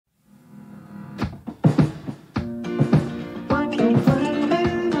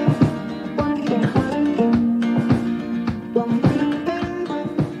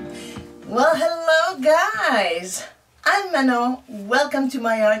I'm Manon. Welcome to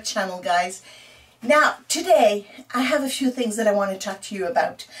my art channel, guys. Now, today I have a few things that I want to talk to you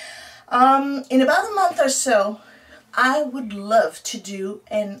about. In about a month or so, I would love to do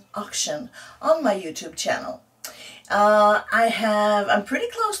an auction on my YouTube channel. I'm pretty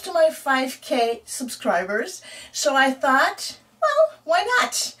close to my 5K subscribers, so I thought, well, why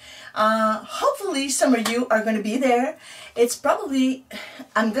not? Hopefully some of you are going to be there. It's probably,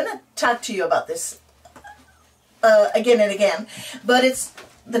 I'm going to talk to you about this again and again, but it's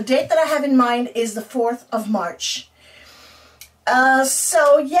the date that I have in mind is the 4th of March.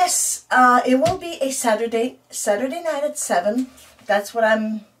 So yes, it will be a Saturday night at 7. That's what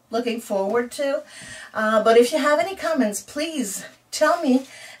I'm looking forward to. But if you have any comments, please tell me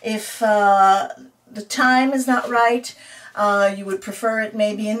if the time is not right. You would prefer it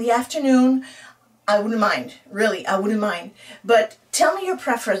maybe in the afternoon. I wouldn't mind, really, I wouldn't mind. But tell me your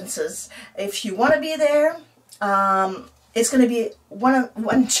preferences. If you want to be there, it's going to be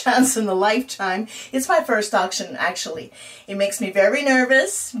one chance in a lifetime. It's my first auction, actually. It makes me very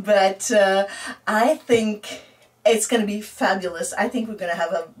nervous, but I think it's going to be fabulous. I think we're going to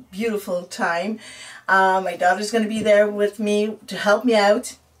have a beautiful time. My daughter's going to be there with me to help me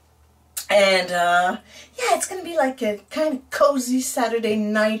out. And yeah, it's going to be like a kind of cozy Saturday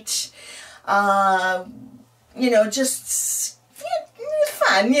night. You know, just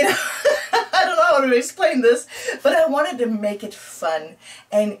fun, you know. I don't know how to explain this, but I wanted to make it fun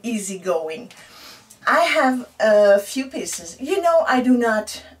and easygoing. I have a few pieces. You know, I do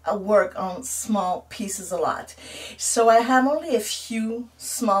not work on small pieces a lot, so I have only a few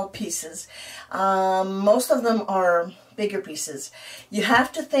small pieces. Most of them are bigger pieces. You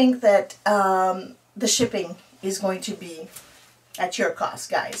have to think that the shipping is going to be at your cost,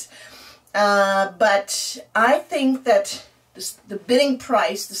 guys. But I think that the bidding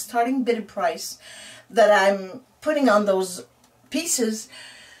price, the starting bidding price that I'm putting on those pieces,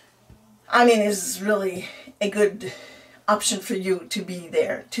 I mean, is really a good option for you to be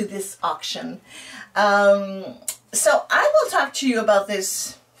there to this auction. So I will talk to you about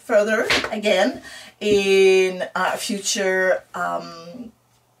this further again in future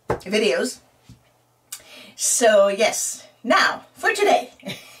videos. So yes, now for today.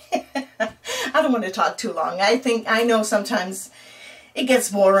 I don't want to talk too long. I know sometimes it gets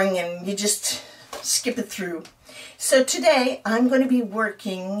boring and you just skip it through. So today I'm going to be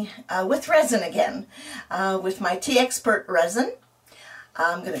working with resin again, with my TEEXPERT Resin.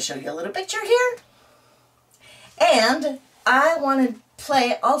 I'm going to show you a little picture here. And I want to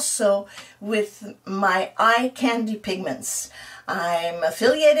play also with my eye candy pigments. I'm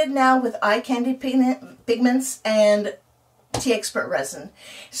affiliated now with eye candy pigments and TEEXPERT Resin.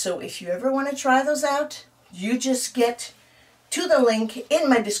 So if you ever want to try those out, you just get to the link in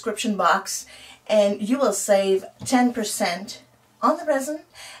my description box and you will save 10% on the resin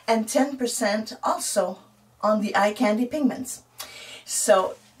and 10% also on the eye candy pigments.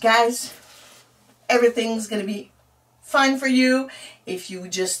 So guys, everything's going to be fine for you if you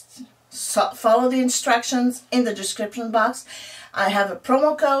just follow the instructions in the description box. I have a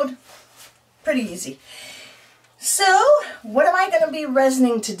promo code, pretty easy. So, what am I going to be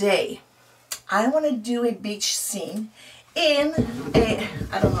resining today? I want to do a beach scene in a,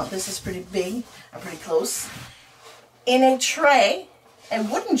 I don't know, this is pretty big, I'm pretty close, in a tray, a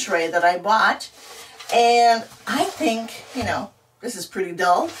wooden tray that I bought, and I think, you know, this is pretty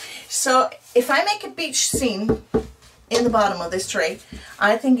dull. So, if I make a beach scene in the bottom of this tray,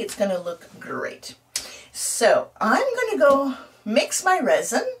 I think it's going to look great. So, I'm going to go mix my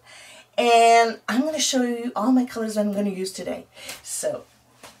resin, and I'm going to show you all my colors I'm going to use today. So,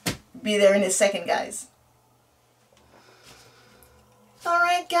 be there in a second, guys.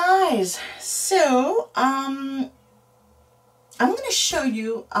 Alright, guys. So, I'm going to show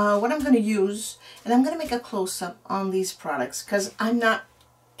you what I'm going to use. And I'm going to make a close-up on these products because I'm not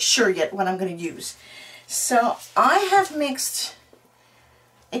sure yet what I'm going to use. So, I have mixed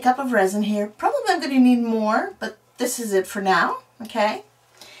a cup of resin here. Probably I'm going to need more, but this is it for now. Okay?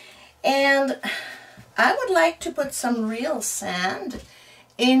 And I would like to put some real sand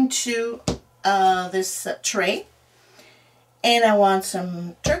into this tray. And I want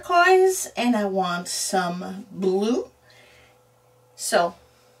some turquoise and I want some blue. So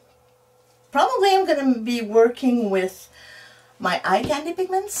probably I'm going to be working with my eye candy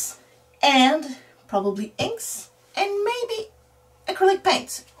pigments and probably inks and maybe acrylic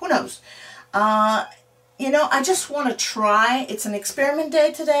paints. Who knows? You know, I just want to try. It's an experiment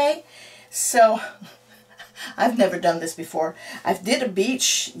day today, so I've never done this before. I've did a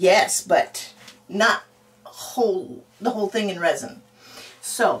beach, yes, but not the whole thing in resin.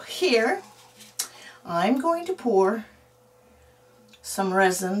 So here, I'm going to pour some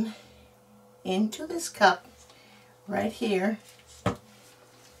resin into this cup right here. I'm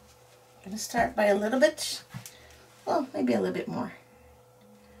going to start by a little bit, well, maybe a little bit more.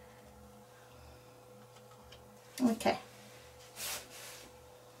 Okay.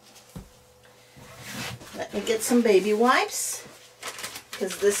 Let me get some baby wipes,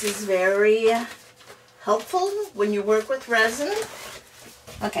 because this is very helpful when you work with resin.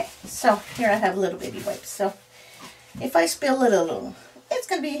 Okay, so here I have little baby wipes. So if I spill a little, it's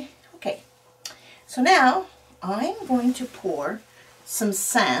going to be okay. So now I'm going to pour some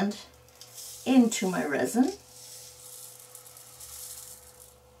sand into my resin.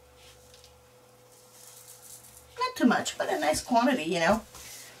 Not too much, but a nice quantity, you know.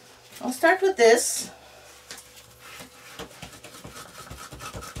 I'll start with this.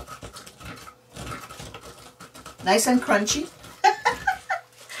 Nice and crunchy.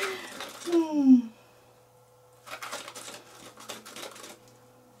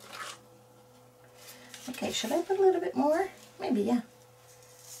 Okay, should I put a little bit more? Maybe, yeah.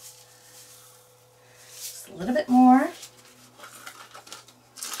 Just a little bit more.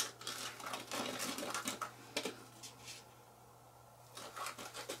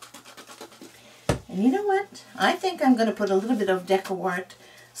 And you know what? I think I'm going to put a little bit of Deco Art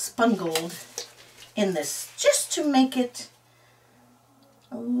Spun Gold in this, just to make it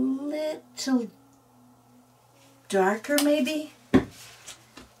a little darker, maybe.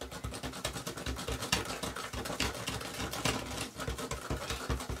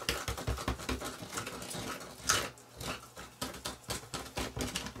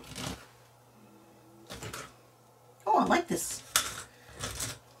 Oh, I like this.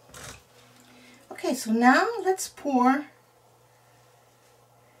 Okay, so now let's pour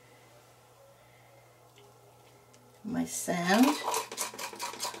my sand.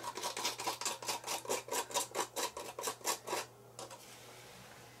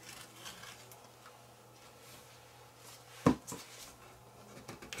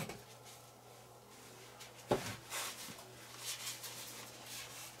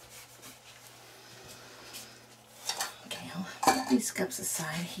 Okay, I'll put these cups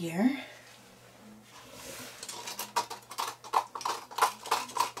aside here.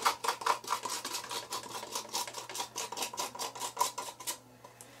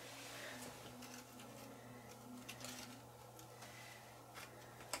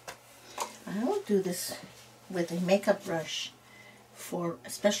 I will do this with a makeup brush,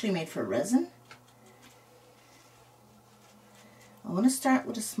 especially made for resin. I want to start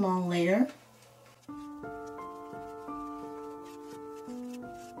with a small layer.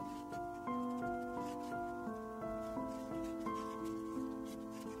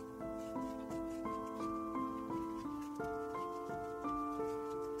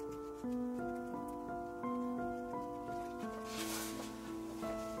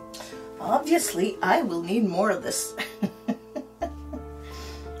 Obviously, I will need more of this.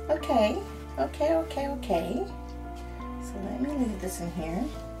 Okay. So let me leave this in here.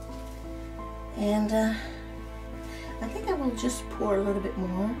 And I think I will just pour a little bit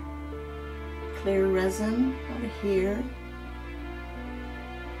more clear resin over here.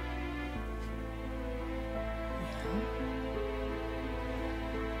 Yeah.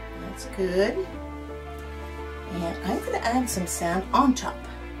 That's good. And I'm going to add some sand on top,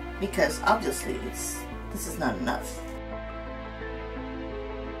 because obviously this is not enough.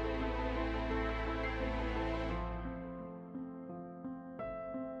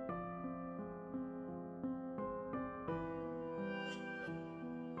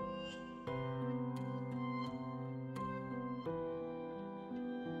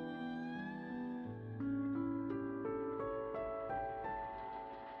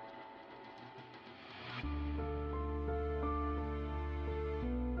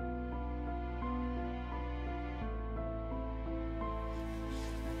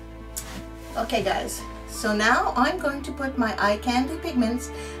 Okay guys, so now I'm going to put my eye candy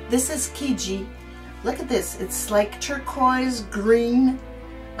pigments. This is Kiji. Look at this, it's like turquoise green.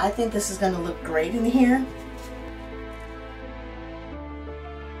 I think this is going to look great in here.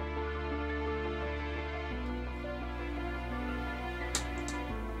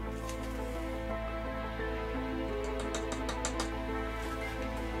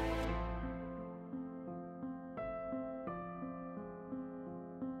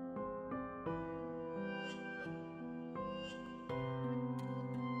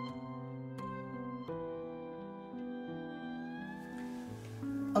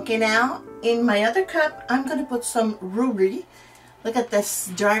 Okay, now in my other cup, I'm going to put some Ruri. Look at this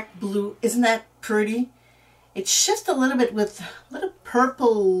dark blue. Isn't that pretty? It's just a little bit with a little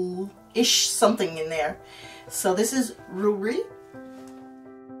purple-ish something in there. So this is Ruri.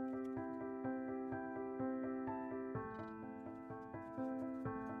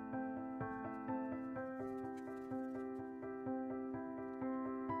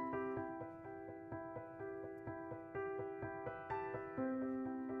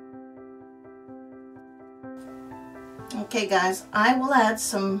 Okay guys, I will add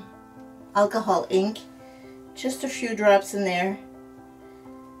some alcohol ink, just a few drops in there,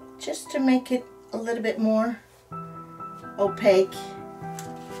 just to make it a little bit more opaque.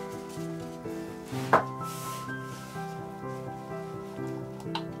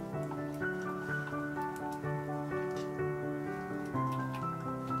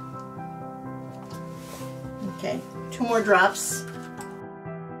 Okay, 2 more drops.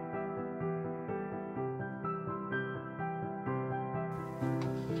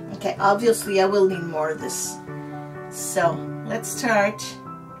 Okay, obviously I will need more of this. So let's start.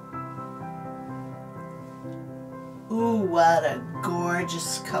 Ooh, what a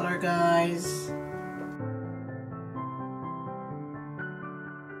gorgeous color, guys.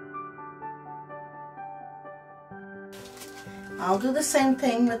 I'll do the same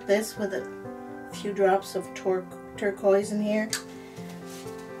thing with this, with a few drops of turquoise in here.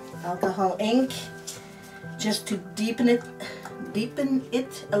 Alcohol ink, just to deepen it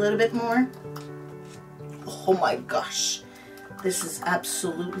a little bit more. Oh my gosh, this is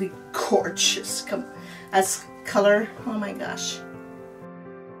absolutely gorgeous. As color, oh my gosh.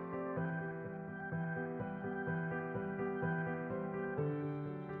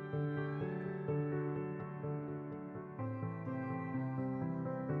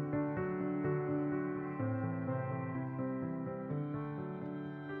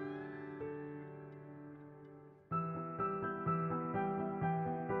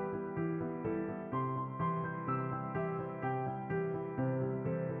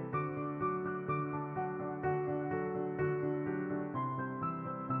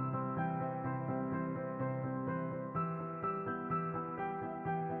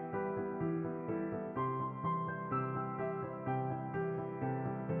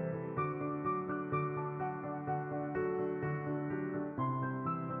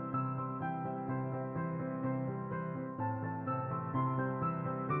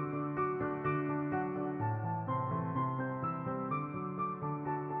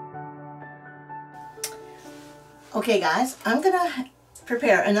 Okay guys, I'm gonna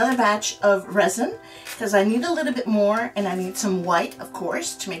prepare another batch of resin because I need a little bit more, and I need some white, of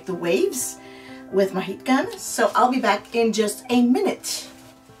course, to make the waves with my heat gun. So I'll be back in just a minute.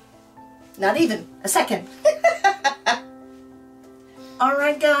 Not even a second.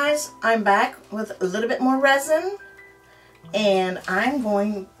 Alright guys, I'm back with a little bit more resin, and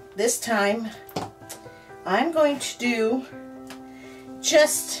this time I'm going to do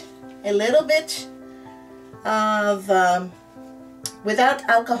just a little bit of without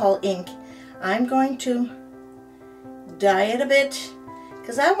alcohol ink. I'm going to dye it a bit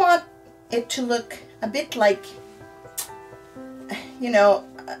because I want it to look a bit like, you know,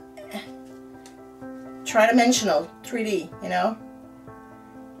 tridimensional, 3D, you know.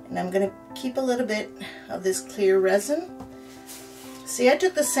 And I'm gonna keep a little bit of this clear resin. See, I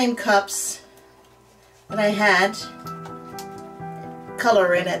took the same cups that I had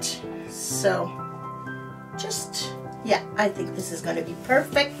color in it, so just, yeah, I think this is going to be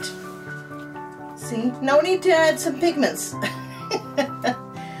perfect. See, no need to add some pigments.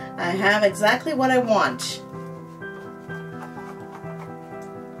 I have exactly what I want.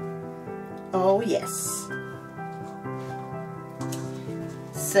 Oh yes.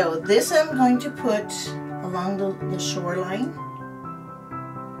 So this I'm going to put along the shoreline.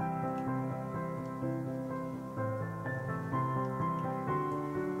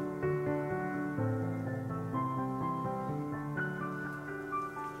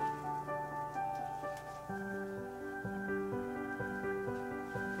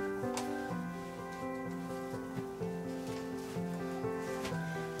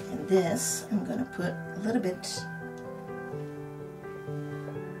 This I'm going to put a little bit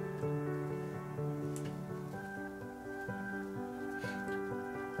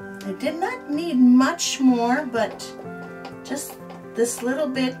I did not need much more, but just this little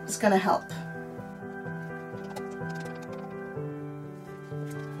bit is going to help.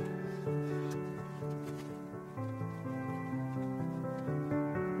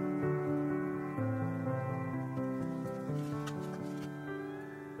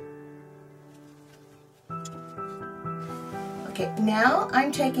 Okay, now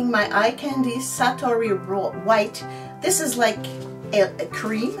I'm taking my Eye Candy Satori White. This is like a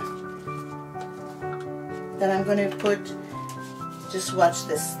cream that I'm going to put. Just watch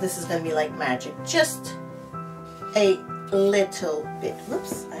this. This is going to be like magic. Just a little bit.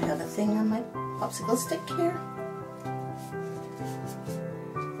 Whoops, I have a thing on my popsicle stick here.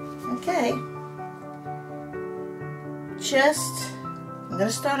 Okay. I'm going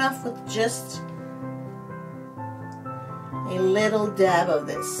to start off with just a little dab of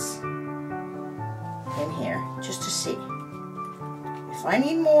this. in here just to see. If I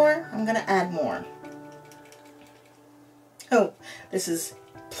need more, I'm gonna add more. Oh, this is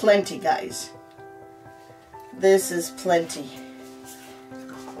plenty, guys. This is plenty.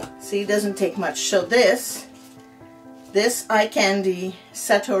 See, it doesn't take much. So this eye candy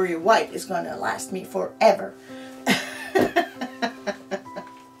Satori white is gonna last me forever.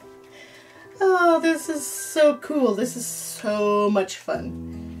 Oh, this is so cool. This is so much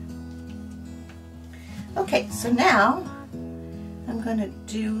fun. Okay, so now I'm gonna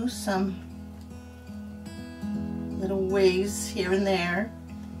do some little waves here and there.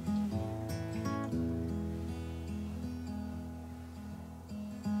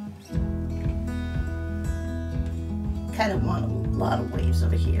 Kind of want a lot of waves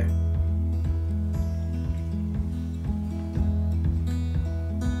over here.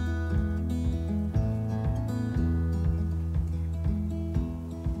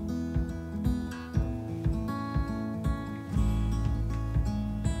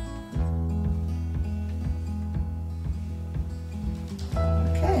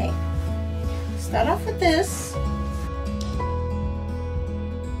 Okay, start off with this.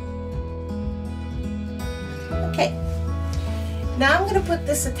 Okay. Now I'm going to put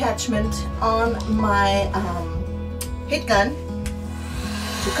this attachment on my heat gun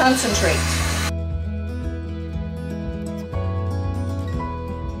to concentrate.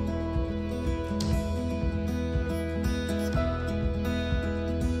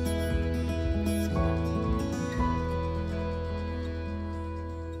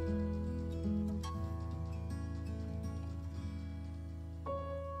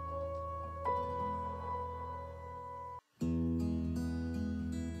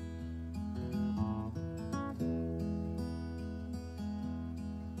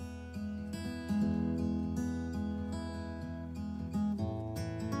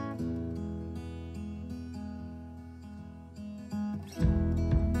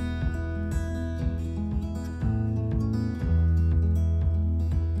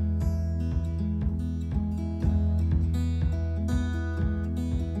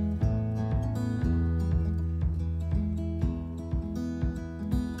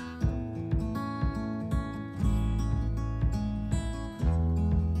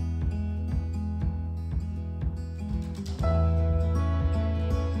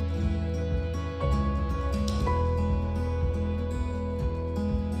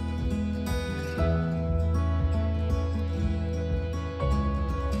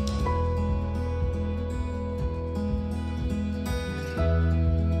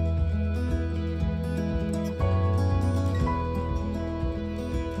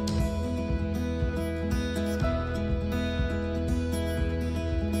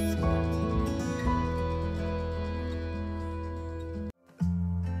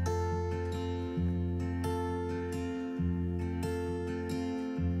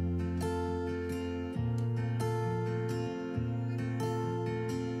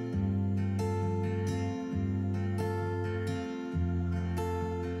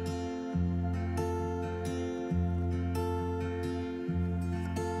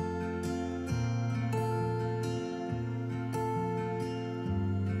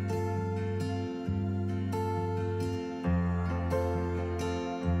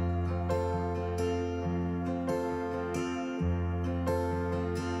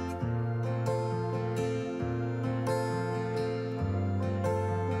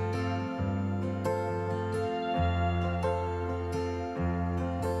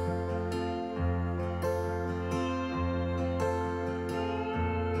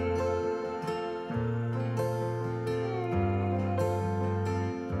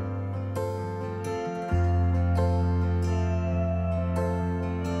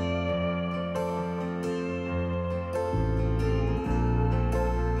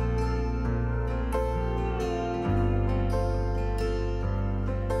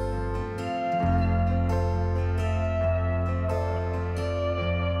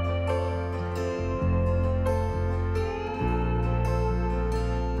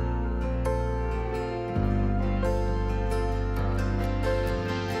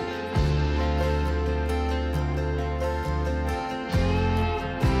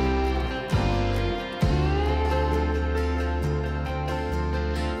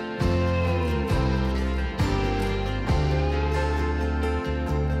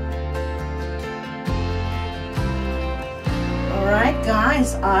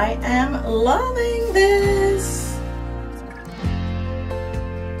 Guys, I am loving this.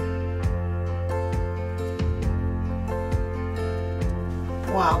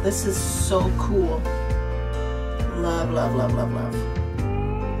 Wow, this is so cool. Love, love, love, love, love.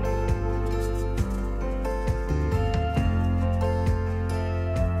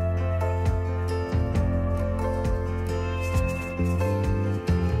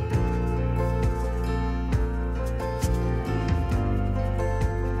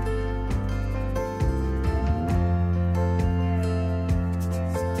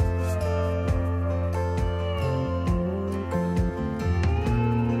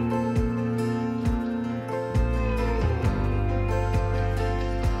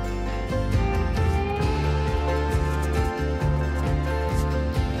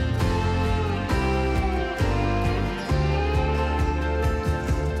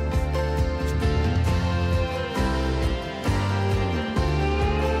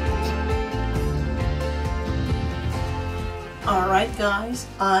 right, guys,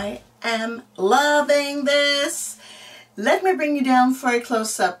 I am loving this. Let me bring you down for a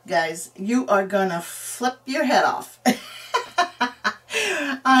close-up, guys. You are gonna flip your head off.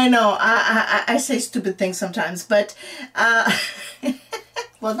 I know, I say stupid things sometimes, but,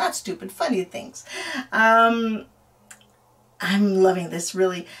 well, not stupid, funny things. I'm loving this,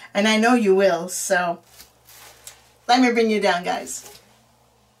 really, and I know you will, so let me bring you down, guys.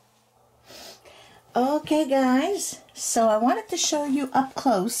 Okay, guys, so I wanted to show you up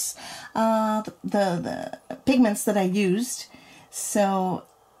close the pigments that I used. So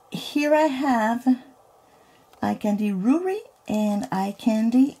here I have eye candy Ruri and eye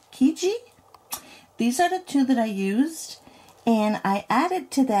candy Kiji. These are the two that I used, and I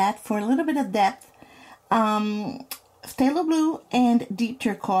added to that, for a little bit of depth, phthalo blue and deep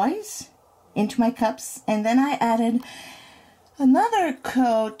turquoise into my cups, and then I added another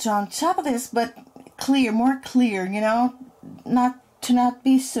coat on top of this, but clear, more clear, you know, not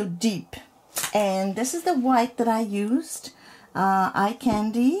be so deep. And this is the white that I used, eye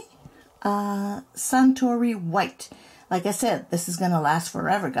candy Suntory white. Like I said, this is gonna last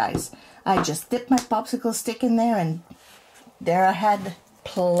forever, guys. I just dipped my popsicle stick in there, and there I had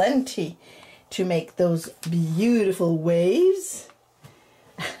plenty to make those beautiful waves.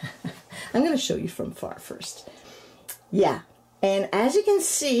 I'm gonna show you from far first. Yeah, and as you can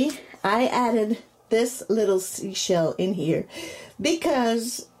see, I added this little seashell in here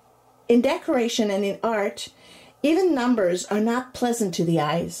because in decoration and in art, even numbers are not pleasant to the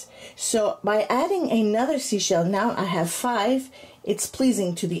eyes. So by adding another seashell, now I have 5, it's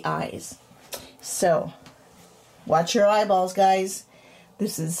pleasing to the eyes. So watch your eyeballs, guys.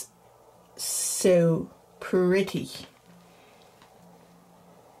 This is so pretty.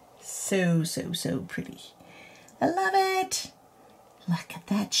 So pretty. I love it. Look at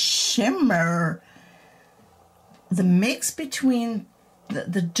that shimmer. The mix between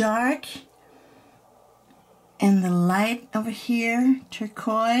the dark and the light over here,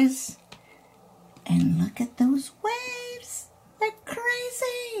 turquoise. And look at those waves. They're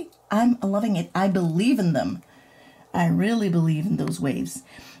crazy. I'm loving it. I believe in them. I really believe in those waves.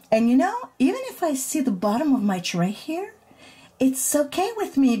 And you know, even if I see the bottom of my tray here, it's okay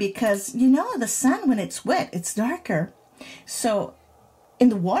with me because, you know, the sun, when it's wet, it's darker. So in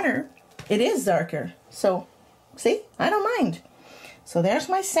the water, it is darker. So see, I don't mind. So there's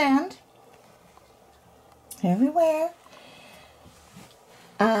my sand everywhere.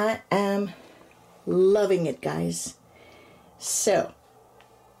 I am loving it, guys. So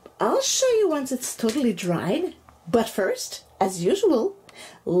I'll show you once it's totally dried. But first, as usual,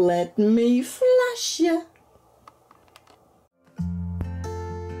 let me flash ya.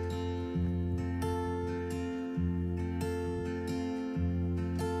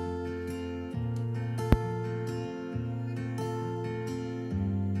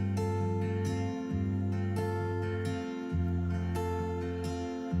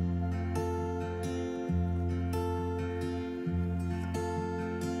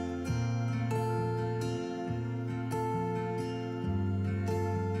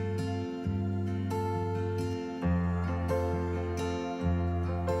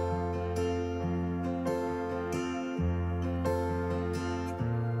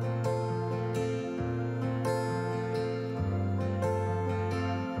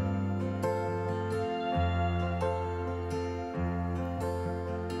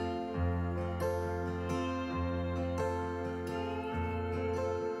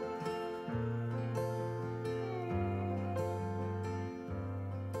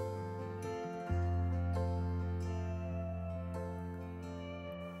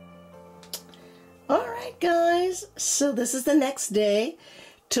 Alright, guys, so this is the next day,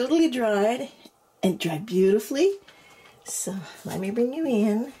 totally dried and dried beautifully. So let me bring you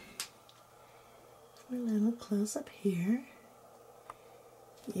in for a little close up here.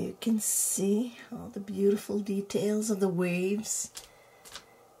 You can see all the beautiful details of the waves.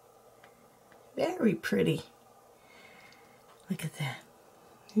 Very pretty. Look at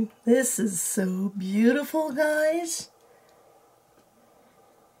that. This is so beautiful, guys.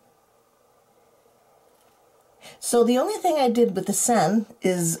 So the only thing I did with the sand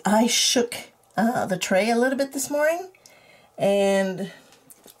is I shook the tray a little bit this morning, and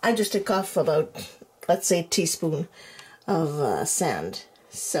I just took off about, let's say, a teaspoon of sand.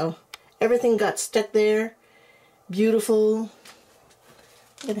 So everything got stuck there. Beautiful.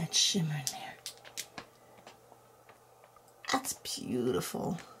 Look at that shimmer in there. That's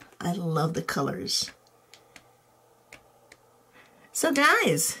beautiful. I love the colors. So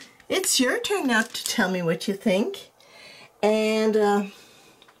guys, it's your turn now to tell me what you think. And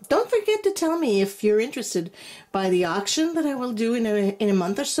don't forget to tell me if you're interested by the auction that I will do in a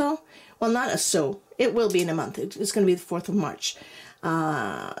month or so. Well, not a so. It will be in a month. It's going to be the 4th of March.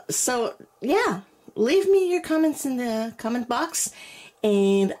 So, yeah. Leave me your comments in the comment box.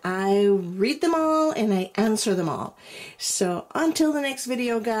 And I read them all and I answer them all. So, until the next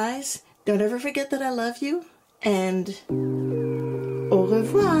video, guys, don't ever forget that I love you. And au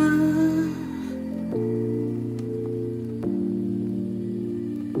revoir.